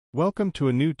Welcome to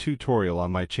a new tutorial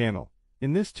on my channel.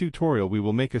 In this tutorial we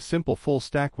will make a simple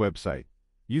full-stack website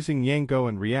using Django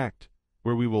and React,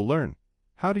 where we will learn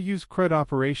how to use CRUD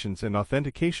operations and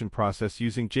authentication process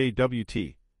using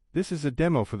JWT. This is a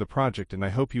demo for the project and I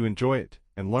hope you enjoy it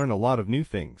and learn a lot of new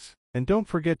things. And don't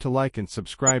forget to like and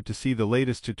subscribe to see the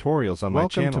latest tutorials on my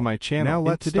channel. Welcome to my channel. Now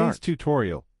let's start. In today's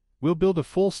tutorial, we'll build a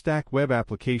full-stack web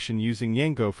application using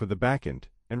Django for the backend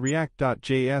and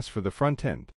React.js for the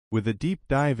frontend. With a deep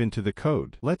dive into the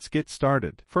code, let's get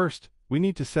started. First, we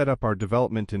need to set up our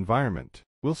development environment.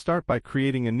 We'll start by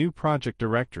creating a new project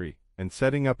directory and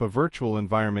setting up a virtual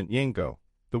environment Django,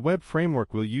 the web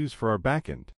framework we'll use for our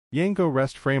backend. Django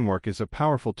REST Framework is a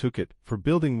powerful toolkit for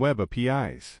building web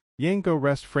APIs. Django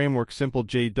REST Framework Simple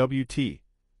JWT,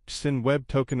 SYN Web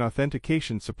Token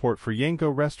Authentication Support for Django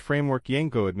REST Framework.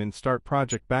 Django Admin Start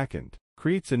Project Backend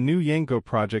creates a new Django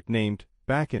project named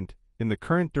Backend. In the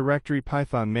current directory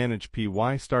Python manage py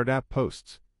start app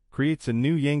posts, creates a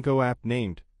new Django app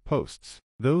named posts.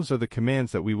 Those are the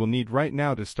commands that we will need right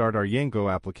now to start our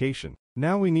Django application.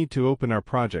 Now we need to open our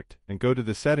project and go to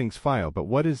the settings file. But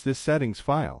what is this settings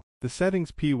file? The settings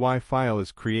py file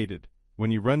is created when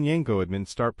you run Django admin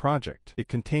start project. It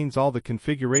contains all the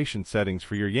configuration settings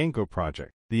for your Django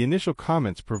project. The initial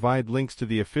comments provide links to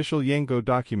the official Django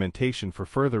documentation for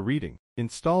further reading.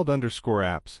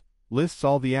 Installed_apps lists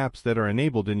all the apps that are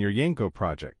enabled in your Django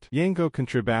project. Django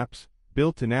contrib apps,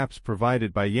 built-in apps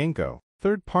provided by Django.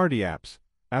 Third-party apps,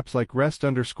 apps like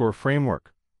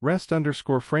REST_framework,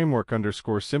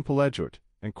 REST_framework_simple edgeout,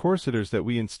 and course editors that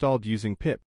we installed using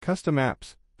pip. Custom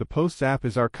apps, the posts app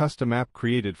is our custom app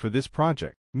created for this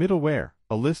project. Middleware,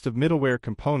 a list of middleware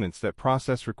components that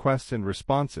process requests and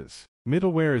responses.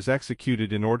 Middleware is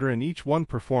executed in order and each one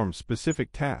performs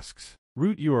specific tasks.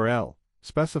 Root URL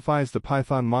specifies the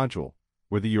Python module,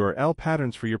 where the URL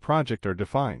patterns for your project are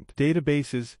defined.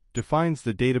 Databases defines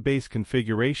the database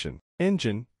configuration.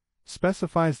 Engine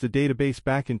specifies the database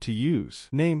backend to use.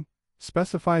 Name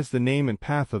specifies the name and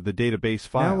path of the database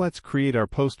file. Now let's create our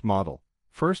post model.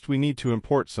 First we need to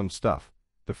import some stuff.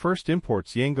 The first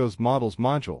imports Django's models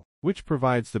module, which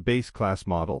provides the base class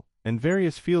model and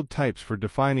various field types for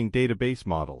defining database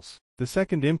models. The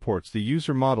second imports the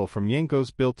user model from Django's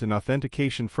built-in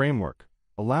authentication framework,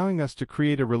 allowing us to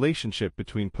create a relationship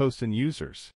between posts and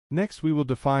users. Next we will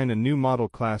define a new model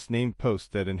class named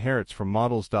post that inherits from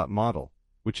models.model,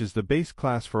 which is the base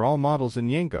class for all models in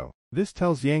Django. This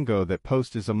tells Django that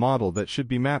post is a model that should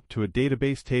be mapped to a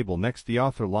database table next the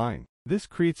author line. This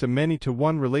creates a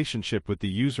many-to-one relationship with the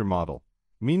user model,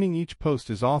 meaning each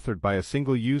post is authored by a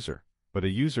single user, but a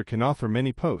user can author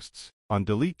many posts. On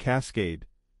delete cascade,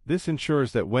 this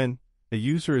ensures that when a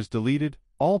user is deleted,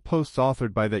 all posts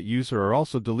authored by that user are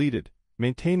also deleted,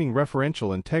 maintaining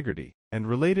referential integrity. And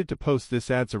related to posts,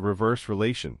 this adds a reverse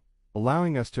relation,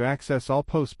 allowing us to access all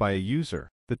posts by a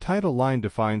user. The title line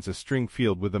defines a string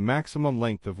field with a maximum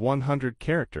length of 100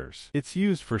 characters. It's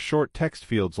used for short text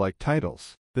fields like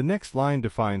titles. The next line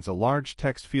defines a large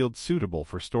text field suitable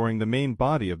for storing the main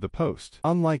body of the post.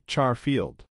 Unlike char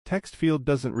field, text field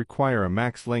doesn't require a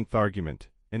max length argument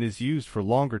and is used for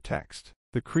longer text.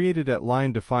 The created@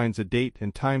 line defines a date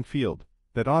and time field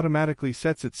that automatically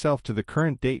sets itself to the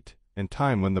current date and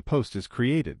time when the post is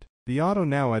created. The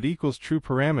auto_now@=true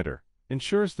parameter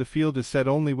ensures the field is set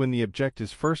only when the object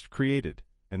is first created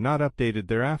and not updated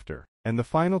thereafter. And the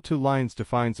final two lines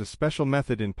defines a special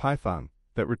method in Python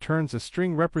that returns a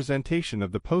string representation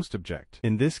of the post object.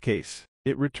 In this case,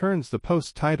 it returns the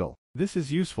post title. This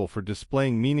is useful for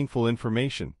displaying meaningful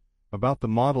information about the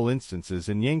model instances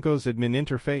in Django's admin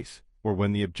interface, or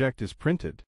when the object is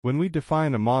printed. When we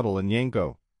define a model in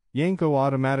Django, Django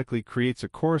automatically creates a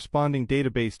corresponding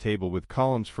database table with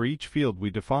columns for each field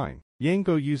we define.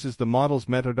 Django uses the model's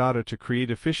metadata to create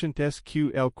efficient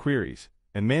SQL queries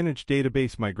and manage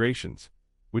database migrations,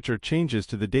 which are changes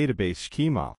to the database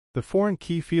schema. The foreign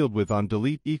key field with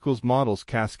onDelete=models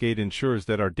cascade ensures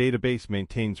that our database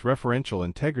maintains referential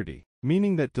integrity,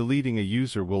 meaning that deleting a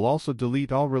user will also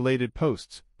delete all related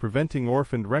posts, preventing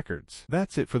orphaned records.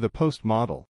 That's it for the post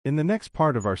model. In the next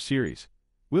part of our series,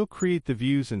 we'll create the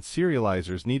views and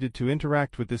serializers needed to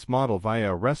interact with this model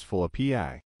via a RESTful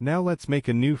API. Now let's make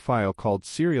a new file called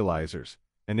serializers,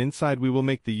 and inside we will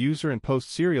make the user and post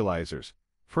serializers.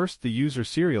 First, the user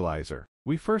serializer.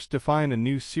 We first define a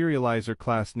new serializer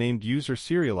class named user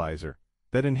serializer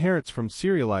that inherits from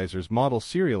serializer's model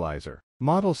serializer.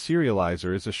 Model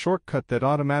serializer is a shortcut that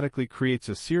automatically creates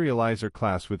a serializer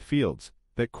class with fields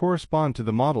that correspond to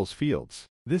the model's fields.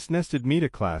 This nested meta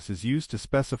class is used to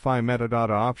specify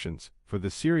metadata options for the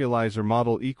serializer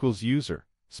model=user,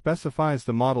 specifies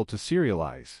the model to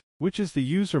serialize. which is the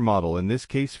user model in this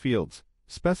case fields,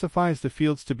 specifies the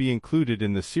fields to be included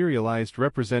in the serialized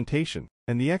representation,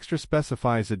 and the extra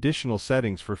specifies additional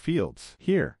settings for fields.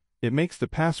 Here, it makes the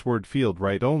password field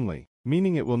write-only,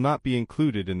 meaning it will not be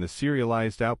included in the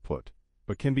serialized output,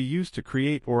 but can be used to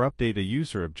create or update a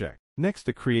user object. Next,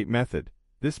 the create method.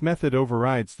 This method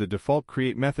overrides the default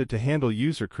create method to handle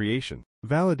user creation.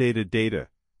 Validated data.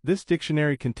 This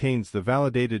dictionary contains the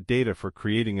validated data for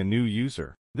creating a new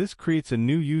user. This creates a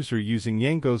new user using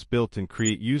Django's built-in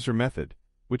create user method,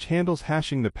 which handles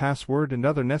hashing the password and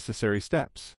other necessary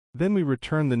steps. Then we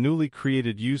return the newly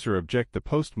created user object. The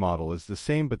post model is the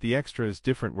same, but the extra is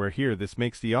different, where here this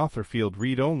makes the author field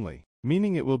read-only,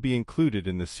 meaning it will be included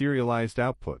in the serialized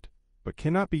output, but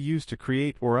cannot be used to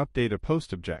create or update a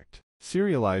post object.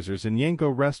 Serializers in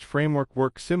Django REST framework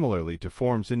work similarly to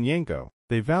forms in Django.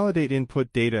 They validate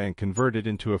input data and convert it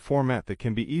into a format that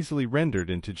can be easily rendered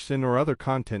into JSON or other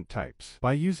content types.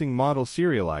 By using Model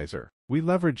Serializer, we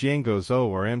leverage Django's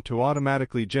ORM to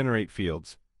automatically generate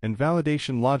fields and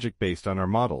validation logic based on our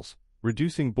models,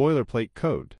 reducing boilerplate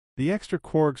code. The extra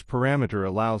quargs parameter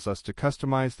allows us to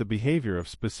customize the behavior of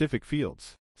specific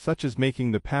fields, such as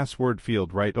making the password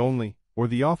field write-only or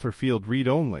the author field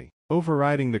read-only.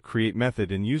 Overriding the create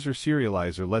method in user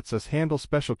serializer lets us handle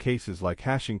special cases like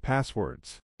hashing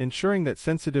passwords, ensuring that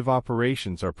sensitive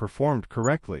operations are performed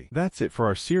correctly. That's it for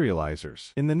our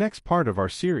serializers. In the next part of our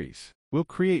series, we'll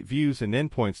create views and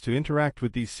endpoints to interact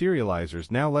with these serializers.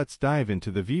 Now let's dive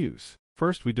into the views.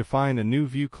 First, we define a new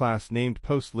view class named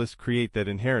post_list_create that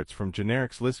inherits from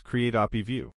generics list_create_API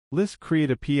view.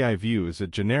 List_create_API view is a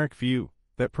generic view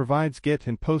that provides get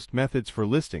and post methods for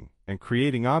listing and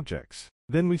creating objects.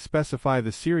 Then we specify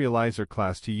the serializer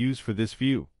class to use for this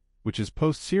view, which is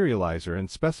post_serializer, and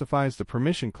specifies the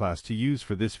permission class to use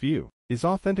for this view. Is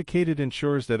authenticated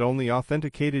ensures that only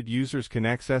authenticated users can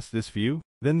access this view.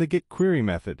 Then the getQuery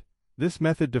method. This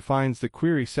method defines the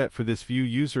query set for this view.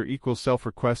 User equals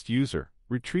self-request user,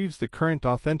 retrieves the current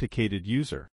authenticated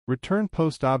user. Return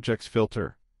post objects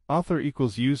filter. Author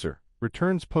equals user,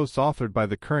 returns posts authored by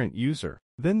the current user.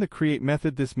 Then the create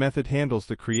method. This method handles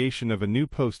the creation of a new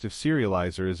post if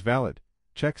serializer is valid,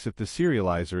 checks if the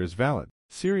serializer is valid.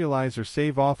 Serializer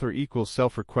save author equals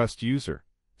self-request user,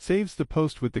 saves the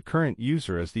post with the current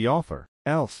user as the author.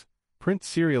 Else, print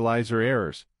serializer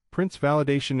errors, prints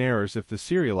validation errors if the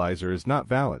serializer is not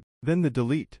valid. Then the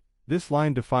delete. This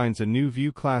line defines a new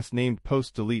view class named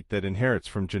post_delete that inherits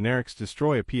from generics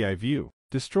destroy_API view.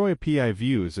 Destroy_API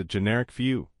view is a generic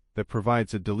view that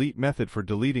provides a delete method for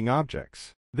deleting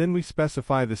objects. Then we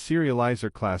specify the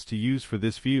serializer class to use for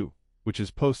this view, which is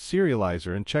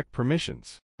post_serializer, and check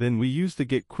permissions. Then we use the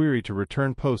getQuery to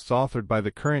return posts authored by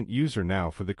the current user. Now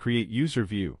for the create user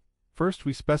view. First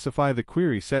we specify the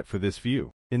query set for this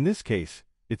view. In this case,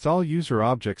 it's all user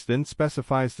objects. Then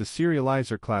specifies the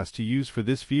serializer class to use for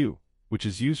this view, which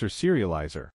is user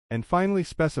serializer. And finally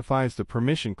specifies the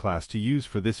permission class to use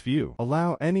for this view.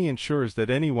 Allow any ensures that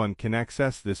anyone can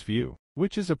access this view,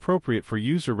 which is appropriate for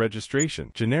user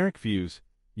registration. Generic views.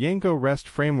 Django REST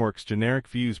framework's generic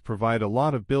views provide a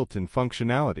lot of built-in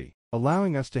functionality,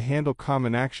 allowing us to handle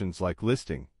common actions like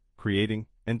listing, creating,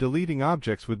 and deleting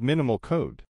objects with minimal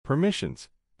code. Permissions.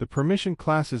 The permission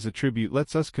class's attribute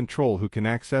lets us control who can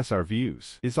access our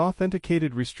views. Is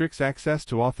authenticated restricts access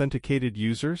to authenticated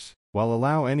users, while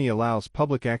allow any allows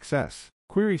public access.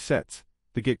 Query sets.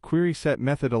 The getQuerySet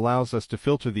method allows us to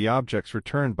filter the objects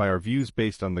returned by our views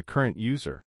based on the current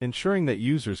user, ensuring that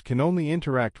users can only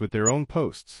interact with their own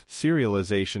posts.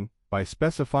 Serialization. By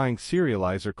specifying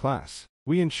serializer class,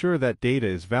 we ensure that data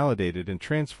is validated and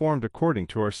transformed according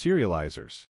to our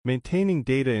serializers, maintaining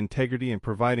data integrity and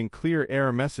providing clear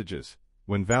error messages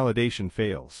when validation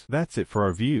fails. That's it for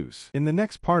our views. In the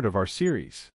next part of our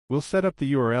series, we'll set up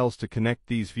the URLs to connect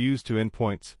these views to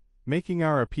endpoints, making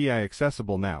our API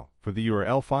accessible. Now, for the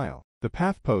URL file. The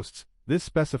path posts. This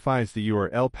specifies the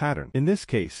URL pattern. In this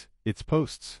case, it's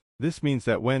posts. This means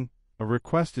that when a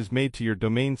request is made to your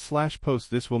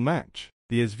domain/post, this will match.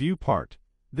 The asView part.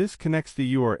 This connects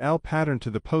the URL pattern to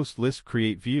the post list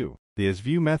create view. The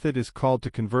asView method is called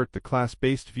to convert the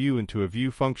class-based view into a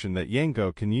view function that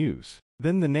Django can use.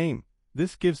 Then the name.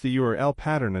 This gives the URL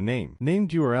pattern a name.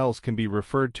 Named URLs can be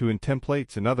referred to in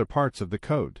templates and other parts of the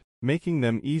code, making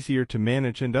them easier to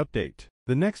manage and update.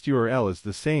 The next URL is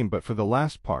the same, but for the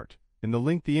last part. In the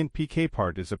link, the int pk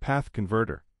part is a path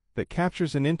converter that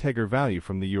captures an integer value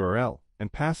from the URL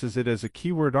and passes it as a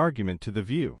keyword argument to the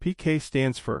view. pk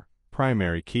stands for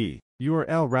primary key.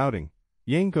 URL routing.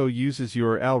 Django uses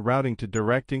URL routing to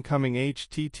direct incoming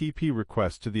HTTP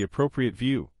requests to the appropriate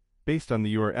view based on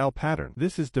the URL pattern.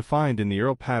 This is defined in the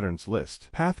URL patterns list.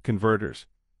 Path converters.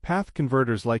 Path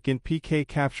converters like int.pk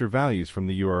capture values from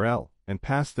the URL and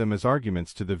pass them as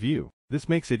arguments to the view. This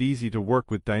makes it easy to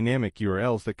work with dynamic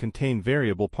URLs that contain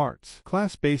variable parts.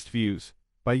 Class-based views.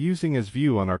 By using as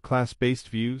view on our class-based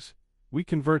views, we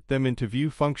convert them into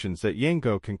view functions that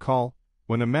Django can call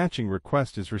when a matching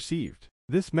request is received.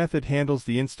 This method handles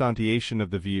the instantiation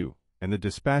of the view and the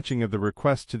dispatching of the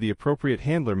request to the appropriate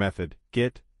handler method,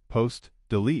 get, post,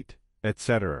 delete,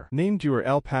 etc. Named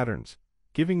URL patterns.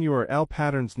 Giving URL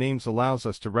patterns names allows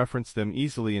us to reference them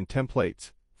easily in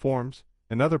templates, forms,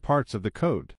 and other parts of the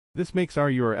code. This makes our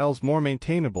URLs more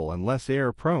maintainable and less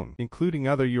error-prone. Including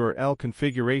other URL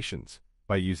configurations.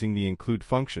 By using the include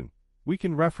function, we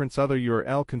can reference other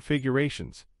URL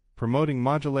configurations, promoting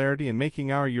modularity and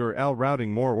making our URL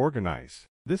routing more organized.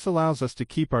 This allows us to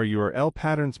keep our URL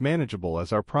patterns manageable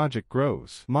as our project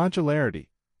grows. Modularity.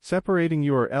 Separating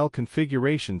URL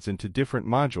configurations into different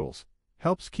modules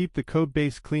helps keep the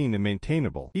codebase clean and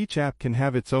maintainable. Each app can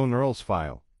have its own URLs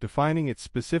file, defining its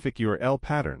specific URL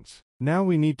patterns. Now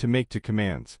we need to make two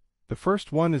commands. The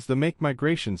first one is the make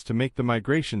migrations to make the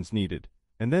migrations needed,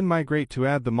 and then migrate to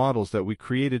add the models that we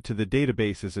created to the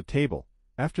database as a table.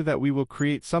 After that we will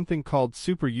create something called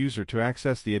super user to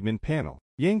access the admin panel.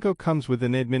 Django comes with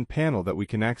an admin panel that we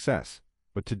can access,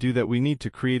 but to do that we need to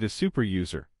create a super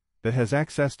user that has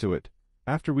access to it.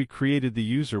 After we created the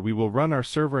user we will run our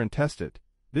server and test it.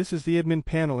 This is the admin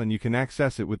panel and you can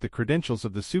access it with the credentials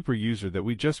of the super user that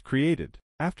we just created.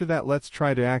 After that let's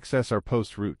try to access our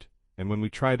post root, and when we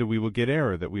try to we will get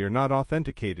error that we are not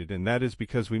authenticated, and that is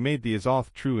because we made the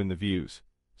isauth true in the views.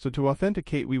 So to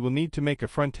authenticate we will need to make a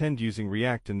front end using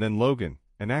React and then login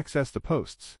and access the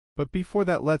posts. But before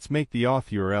that let's make the auth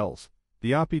URLs.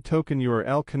 The API token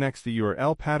URL connects the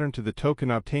URL pattern to the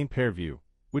token obtain pair view,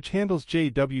 which handles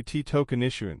JWT token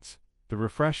issuance. The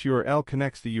refresh URL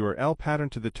connects the URL pattern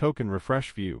to the token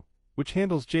refresh view, which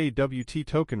handles JWT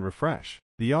token refresh.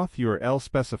 The auth URL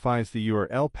specifies the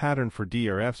URL pattern for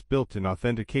DRFs built-in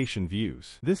authentication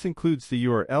views. This includes the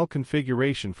URL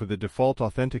configuration for the default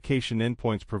authentication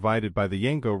endpoints provided by the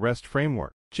Django REST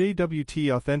framework.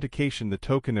 JWT authentication, the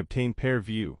token obtain pair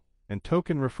view, and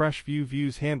token refresh view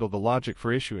views handle the logic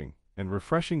for issuing and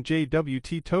refreshing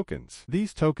JWT tokens.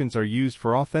 These tokens are used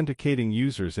for authenticating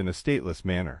users in a stateless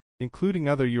manner, including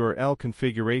other URL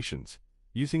configurations.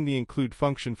 Using the include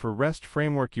function for REST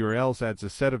framework URLs adds a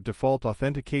set of default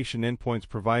authentication endpoints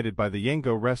provided by the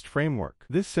Django REST framework.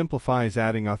 This simplifies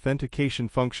adding authentication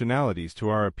functionalities to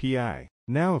our API.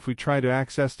 Now if we try to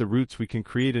access the roots we can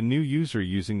create a new user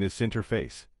using this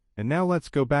interface. And now let's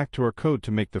go back to our code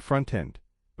to make the front end.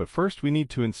 But first we need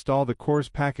to install the CORS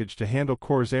package to handle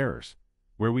CORS errors,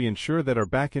 where we ensure that our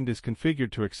backend is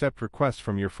configured to accept requests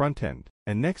from your front end.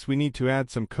 And next we need to add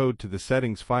some code to the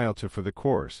settings file for the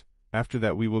CORS. After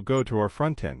that we will go to our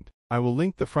front end. I will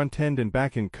link the front end and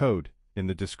backend code in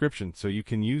the description so you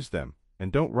can use them,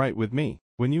 and don't write with me.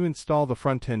 When you install the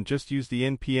front end just use the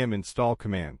npm install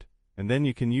command, and then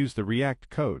you can use the React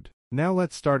code. Now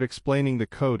let's start explaining the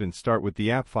code and start with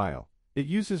the app file. It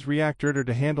uses React.js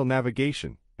to handle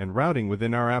navigation and routing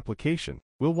within our application.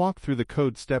 We'll walk through the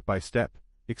code step by step,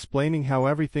 explaining how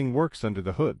everything works under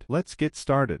the hood. Let's get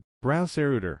started. Browse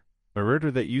a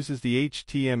router that uses the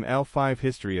HTML5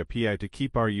 history API to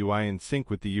keep our UI in sync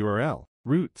with the URL.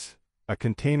 Routes, a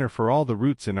container for all the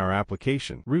routes in our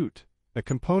application. Route, a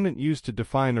component used to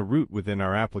define a route within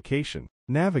our application.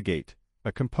 Navigate,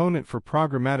 a component for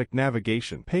programmatic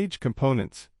navigation. Page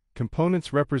components,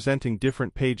 components representing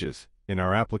different pages in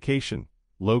our application.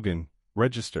 Login,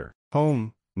 register.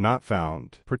 Home, not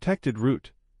found. Protected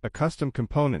route, a custom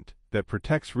component that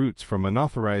protects routes from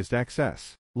unauthorized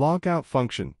access. Logout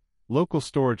function, local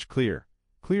storage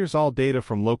clears all data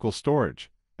from local storage,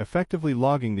 effectively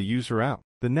logging the user out.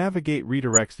 The navigate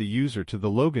redirects the user to the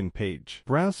login page.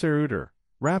 Browse router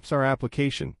wraps our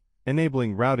application,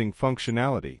 enabling routing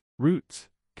functionality. Routes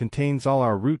contains all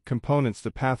our route components.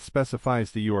 The path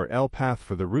specifies the URL path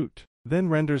for the route, then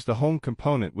renders the home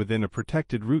component within a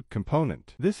protected route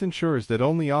component. This ensures that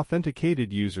only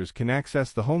authenticated users can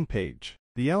access the home page.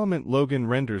 The element login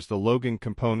renders the login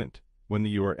component. When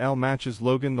the URL matches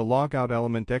login, the logout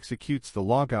element executes the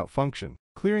logout function,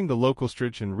 clearing the local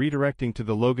storage and redirecting to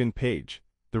the login page.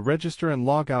 The register and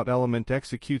logout element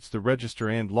executes the register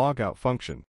and logout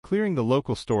function, clearing the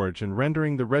local storage and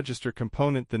rendering the register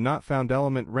component. The not found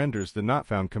element renders the not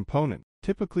found component,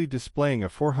 typically displaying a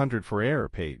 404 error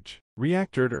page.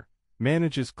 React.js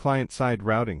manages client-side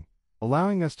routing,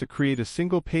 allowing us to create a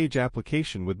single page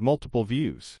application with multiple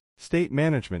views. State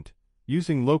management,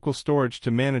 using local storage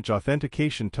to manage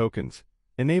authentication tokens,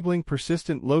 enabling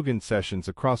persistent login sessions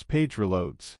across page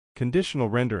reloads. Conditional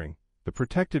rendering, the the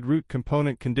protected root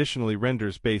component conditionally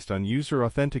renders based on user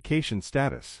authentication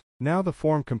status. Now the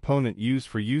form component used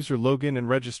for user login and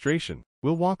registration.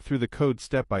 We'll walk through the code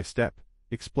step by step,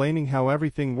 explaining how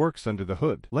everything works under the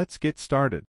hood. Let's get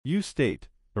started. Use state,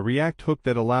 a React hook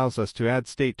that allows us to add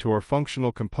state to our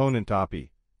functional component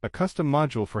API, a custom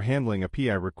module for handling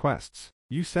API requests.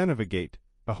 Use navigate,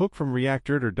 a hook from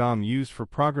React.js used for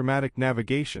programmatic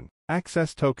navigation.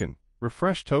 Access token,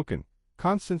 refresh token,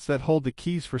 constants that hold the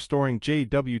keys for storing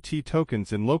JWT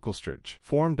tokens in local storage.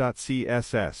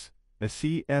 Form.css, a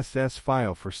CSS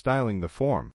file for styling the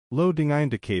form. Loading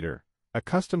indicator, a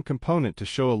custom component to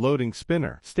show a loading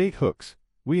spinner. State hooks,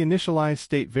 we initialize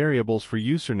state variables for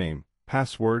username,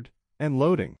 password, and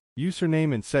loading.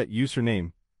 Username and set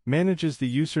username, manages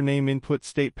the username input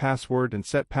state password and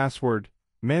set password,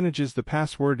 manages the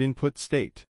password input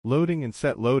state. Loading and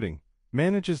set loading,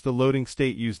 manages the loading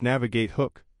state. Use navigate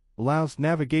hook, allows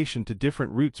navigation to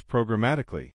different routes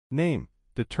programmatically. Name,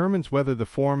 determines whether the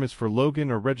form is for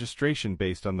login or registration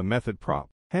based on the method prop.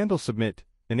 Handle submit,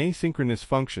 an asynchronous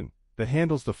function that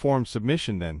handles the form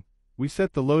submission. Then, we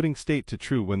set the loading state to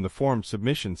true when the form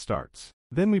submission starts.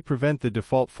 Then we prevent the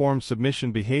default form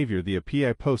submission behavior. The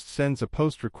API post sends a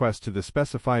post request to the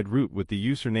specified route with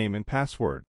the username and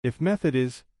password. If method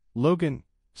is login,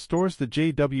 stores the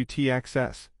JWT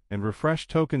access and refresh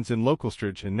tokens in local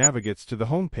storage and navigates to the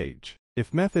home page.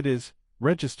 If method is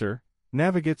register,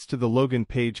 navigates to the login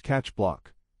page. Catch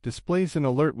block, displays an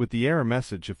alert with the error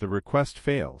message if the request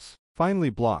fails. Finally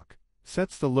block,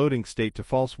 sets the loading state to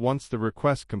false once the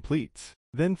request completes.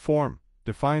 Then form,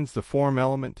 defines the form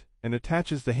element and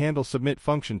attaches the handle submit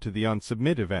function to the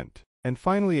onSubmit event. And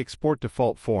finally export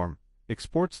default form,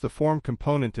 exports the form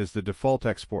component as the default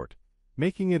export,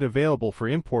 making it available for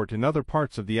import in other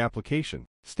parts of the application.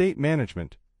 State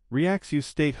management, React's use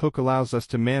state hook allows us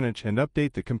to manage and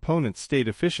update the component's state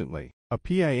efficiently.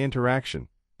 API interaction,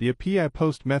 the API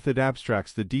post method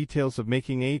abstracts the details of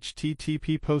making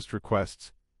HTTP post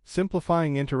requests,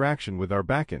 simplifying interaction with our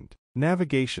backend.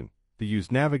 Navigation, the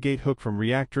use navigate hook from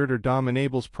React.js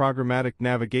enables programmatic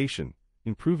navigation,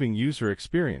 improving user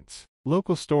experience.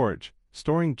 Local storage,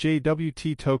 storing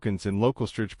JWT tokens in local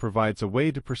storage provides a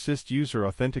way to persist user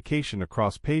authentication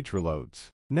across page reloads.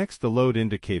 Next, the load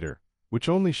indicator, which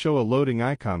only show a loading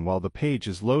icon while the page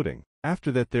is loading.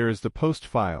 After that there is the post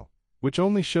file, which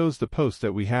only shows the post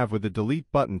that we have with a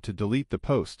delete button to delete the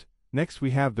post. Next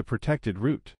we have the protected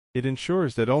root. It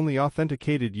ensures that only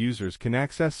authenticated users can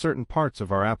access certain parts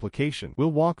of our application.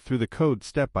 We'll walk through the code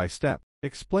step by step,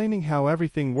 explaining how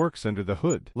everything works under the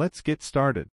hood. Let's get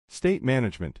started. State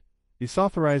management. This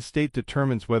authorized state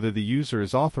determines whether the user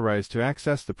is authorized to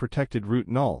access the protected root.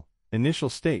 Null, initial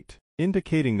state,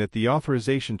 indicating that the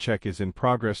authorization check is in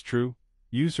progress. True,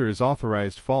 user is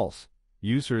authorized. False,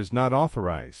 user is not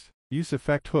authorized. Use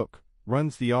effect hook,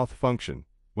 runs the auth function.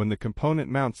 When the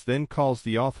component mounts, then calls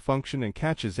the auth function and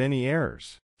catches any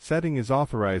errors. Setting is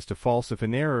authorized to false if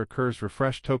an error occurs.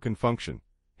 Refresh token function,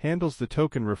 handles the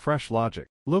token refresh logic.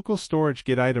 Local storage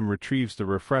get item retrieves the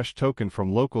refresh token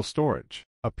from local storage.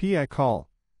 API call,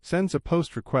 sends a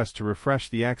post request to refresh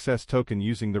the access token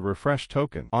using the refresh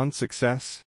token. On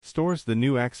success, stores the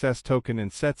new access token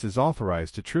and sets is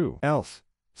authorized to true. Else,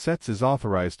 sets is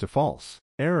authorized to false.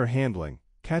 Error handling,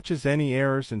 catches any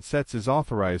errors and sets is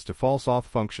authorized to false. Auth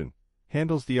function,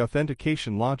 handles the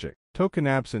authentication logic. Token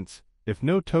absence, if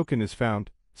no token is found,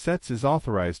 sets is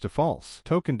authorized to false.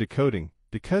 Token decoding,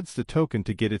 decodes the token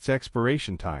to get its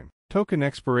expiration time. Token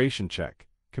expiration check,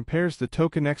 compares the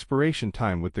token expiration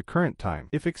time with the current time.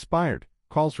 If expired,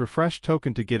 calls refresh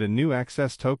token to get a new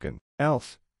access token.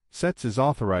 Else, sets is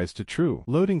authorized to true.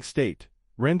 Loading state,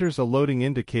 renders a loading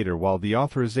indicator while the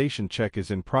authorization check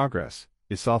is in progress.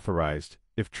 Is authorized,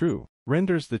 if true,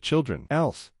 renders the children.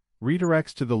 Else,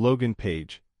 redirects to the login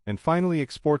page, and finally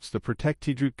exports the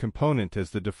protected root component as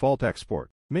the default export,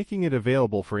 making it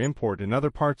available for import in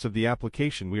other parts of the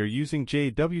application. We are using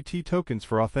JWT tokens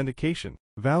for authentication,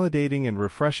 validating and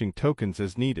refreshing tokens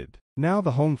as needed. Now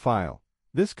the home file.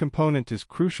 This component is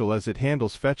crucial as it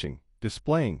handles fetching,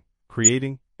 displaying,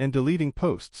 creating, and deleting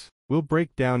posts. We'll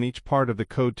break down each part of the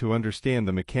code to understand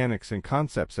the mechanics and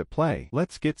concepts at play.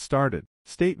 Let's get started.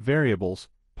 State variables,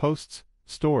 posts,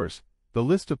 stores, the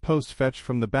list of posts fetched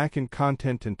from the backend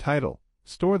content and title,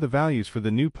 store the values for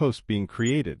the new post being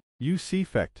created. Use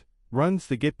effect, runs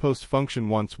the getPost function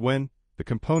once when the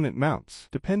component mounts.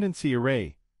 Dependency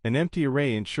array, an empty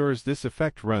array ensures this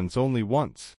effect runs only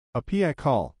once. API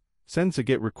call, sends a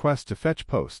GET request to fetch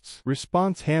posts.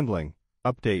 Response handling,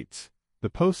 updates the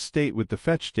post state with the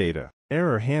fetch data.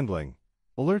 Error handling,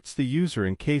 alerts the user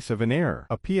in case of an error.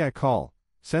 API call,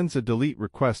 sends a delete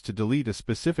request to delete a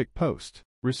specific post.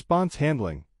 Response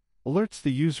handling alerts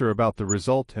the user about the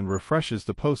result and refreshes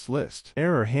the post list.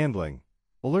 Error handling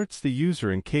alerts the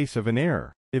user in case of an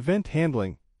error. Event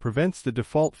handling prevents the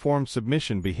default form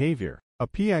submission behavior.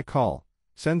 API call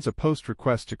sends a post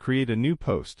request to create a new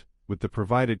post with the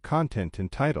provided content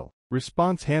and title.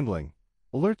 Response handling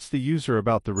alerts the user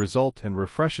about the result and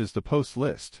refreshes the post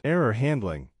list. Error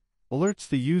handling alerts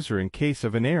the user in case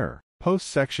of an error. Post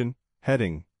section,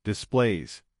 heading,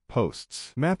 displays,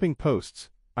 posts. Mapping posts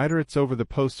iterates over the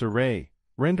post array,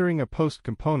 rendering a post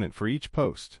component for each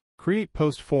post. Create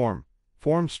post form.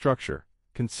 Form structure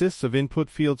consists of input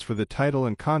fields for the title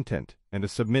and content, and a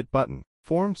submit button.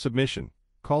 Form submission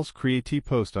calls create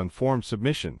post on form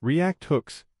submission. React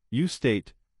hooks use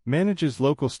state manages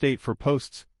local state for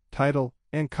posts, title,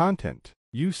 and content.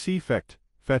 Use effect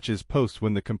fetches post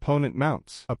when the component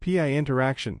mounts. API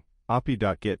interaction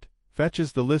API.get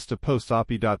fetches the list of posts.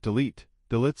 API.delete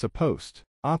deletes a post.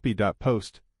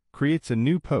 API.post creates a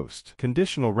new post.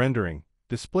 Conditional rendering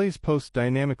displays posts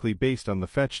dynamically based on the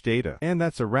fetch data. And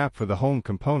that's a wrap for the home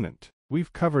component.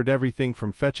 We've covered everything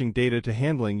from fetching data to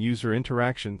handling user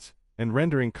interactions and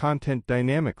rendering content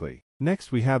dynamically.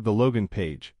 Next we have the login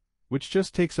page, which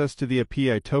just takes us to the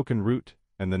API token root,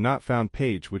 and the not found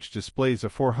page, which displays a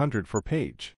 404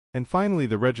 page. And finally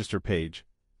the register page,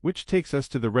 which takes us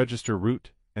to the register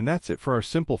root, and that's it for our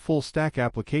simple full stack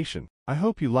application. I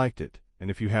hope you liked it, and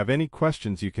if you have any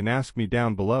questions you can ask me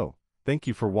down below. Thank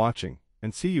you for watching,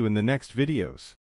 and see you in the next videos.